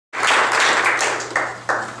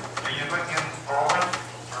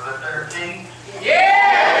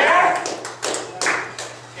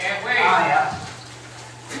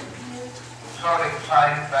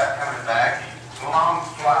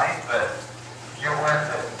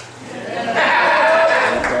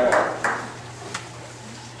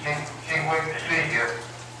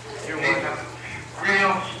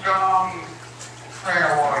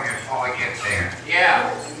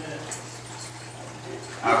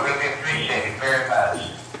I really appreciate it very much.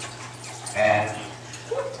 And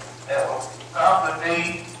it will probably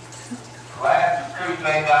be the last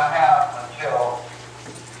crusade I have until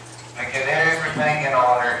I get everything in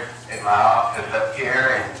order in my office up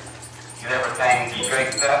here and get everything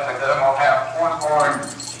straightened up. And then I'm going to have one more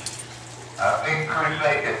big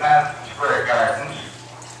crusade at Madison Square Gardens.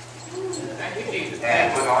 And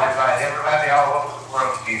we're going to invite everybody all over the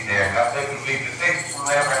world to be there. Now, this will be the biggest we've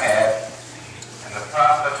ever had. And the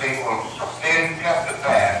prophecy will then come to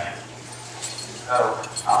pass. So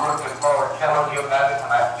I'm looking forward to telling you about it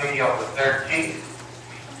when I see you on the 13th.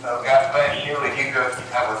 So God bless you, and you go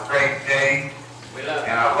have a great day. We love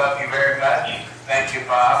you. And I love you very much. Thank you,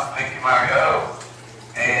 Bob. Thank you, Mario.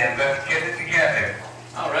 And let's get it together.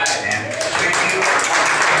 All right. And see you.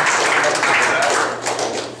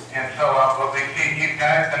 And so I will be seeing you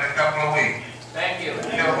guys in a couple of weeks. Thank you.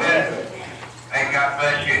 Until then, may God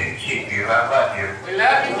bless you and keep you. I love you. We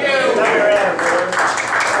love you too.